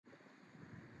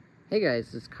Hey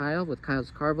guys, it's Kyle with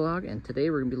Kyle's Car Vlog, and today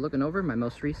we're going to be looking over my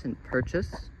most recent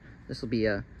purchase. This will be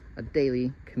a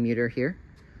daily commuter here,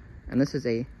 and this is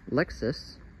a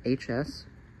Lexus HS250h.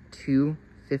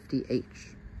 As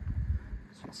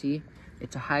you can see,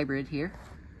 it's a hybrid here.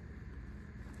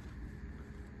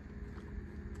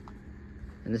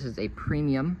 And this is a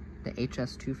premium, the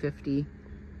HS250h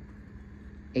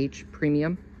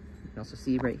premium. You can also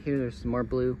see right here, there's some more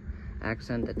blue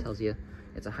accent that tells you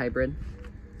it's a hybrid.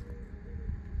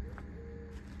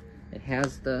 It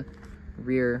has the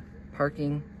rear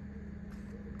parking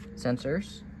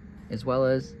sensors, as well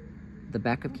as the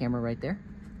backup camera right there.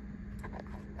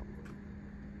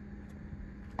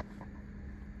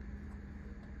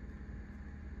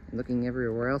 Looking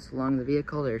everywhere else along the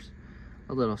vehicle, there's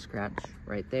a little scratch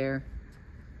right there.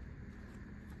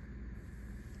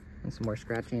 And some more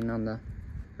scratching on the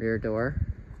rear door.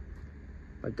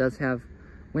 But it does have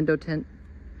window tint.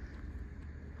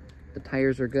 The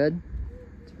tires are good.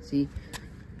 See,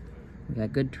 we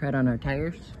got good tread on our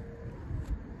tires.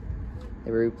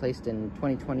 They were replaced in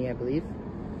 2020, I believe.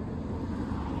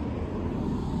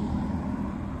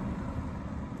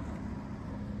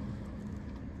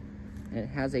 And it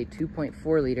has a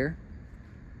 2.4 liter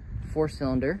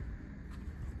 4-cylinder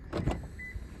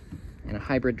and a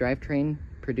hybrid drivetrain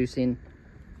producing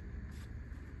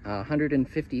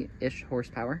 150-ish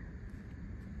horsepower.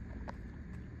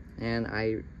 And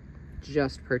I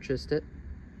just purchased it,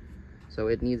 so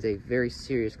it needs a very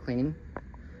serious cleaning,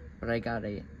 but I got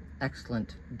an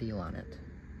excellent deal on it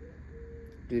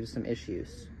due to some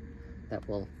issues that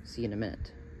we'll see in a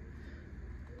minute.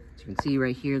 As you can see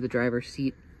right here, the driver's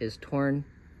seat is torn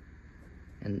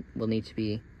and will need to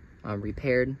be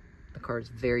repaired. The car is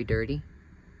very dirty.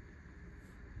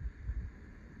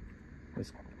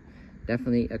 It's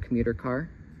definitely a commuter car.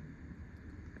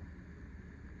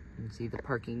 You can see the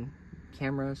parking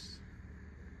cameras,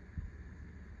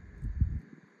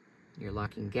 your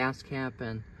locking gas cap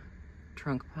and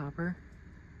trunk popper.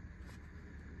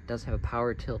 It does have a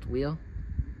power tilt wheel,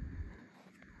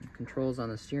 controls on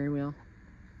the steering wheel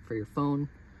for your phone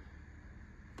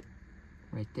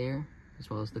right there, as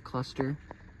well as the cluster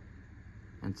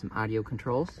and some audio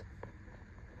controls.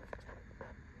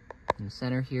 In the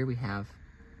center here we have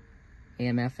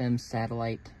AM/FM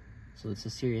satellite, so it's a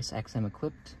Sirius XM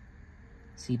equipped,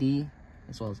 CD,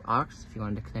 as well as aux if you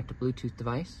wanted to connect a Bluetooth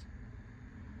device.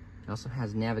 It also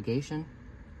has navigation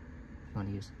if you want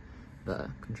to use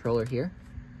the controller here.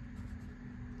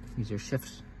 Use your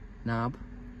shift knob,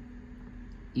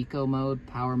 eco mode,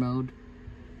 power mode.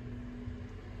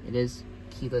 It is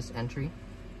keyless entry,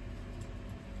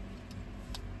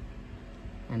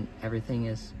 and everything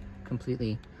is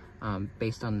completely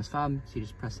based on this fob. So you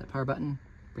just press that power button,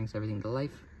 brings everything to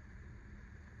life.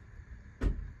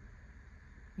 You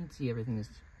can see everything is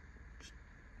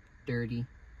dirty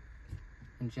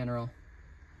in general,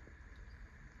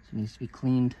 so it needs to be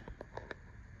cleaned.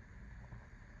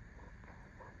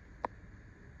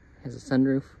 It has a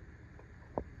sunroof.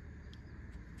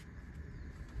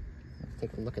 Let's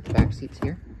take a look at the back seats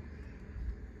here.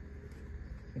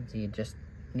 You can see it just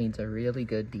needs a really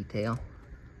good detail,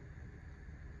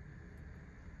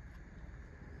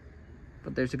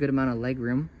 but there's a good amount of leg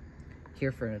room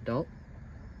here for an adult.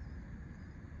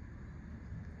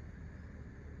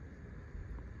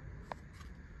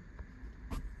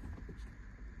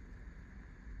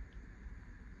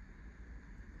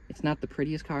 It's not the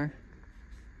prettiest car,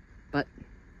 but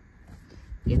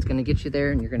it's going to get you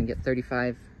there, and you're going to get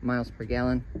 35 miles per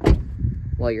gallon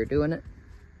while you're doing it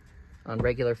on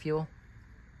regular fuel.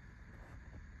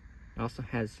 It also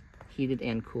has heated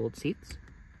and cooled seats.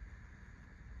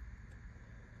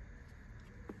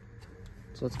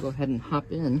 So let's go ahead and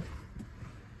hop in,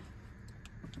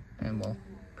 and we'll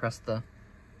press the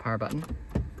power button.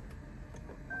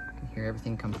 You can hear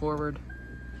everything come forward.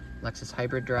 Lexus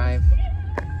hybrid drive.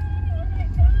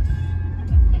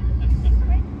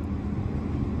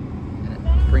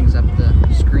 Brings up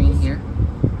the screen here,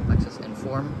 Lexus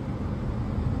Inform.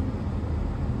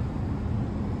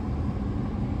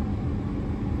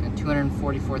 And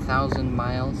 244,000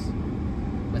 miles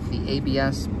with the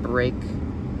ABS brake,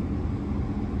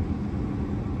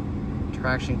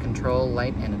 traction control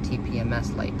light, and a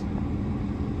TPMS light.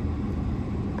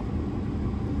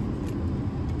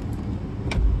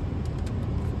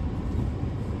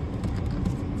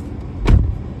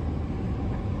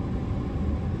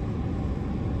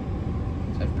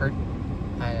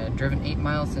 I've driven 8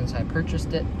 miles since I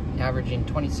purchased it, averaging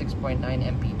 26.9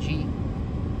 mpg.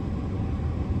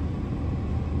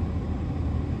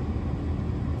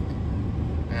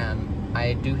 And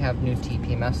I do have new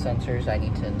TPMS sensors I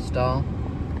need to install.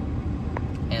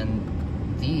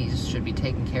 and these should be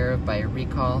taken care of by a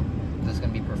recall that's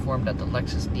going to be performed at the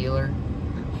Lexus dealer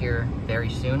here very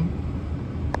soon.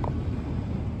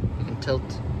 You can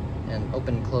tilt and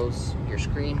open and close your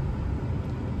screen.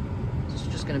 This is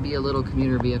just going to be a little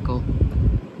commuter vehicle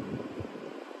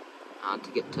to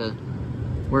get to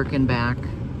work and back,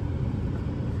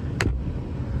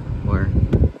 or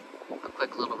a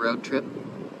quick little road trip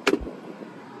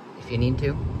if you need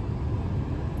to.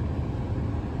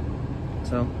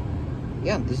 So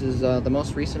yeah, this is the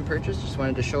most recent purchase. Just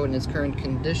wanted to show it in its current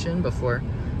condition before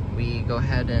we go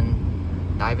ahead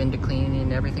and dive into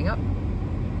cleaning everything up.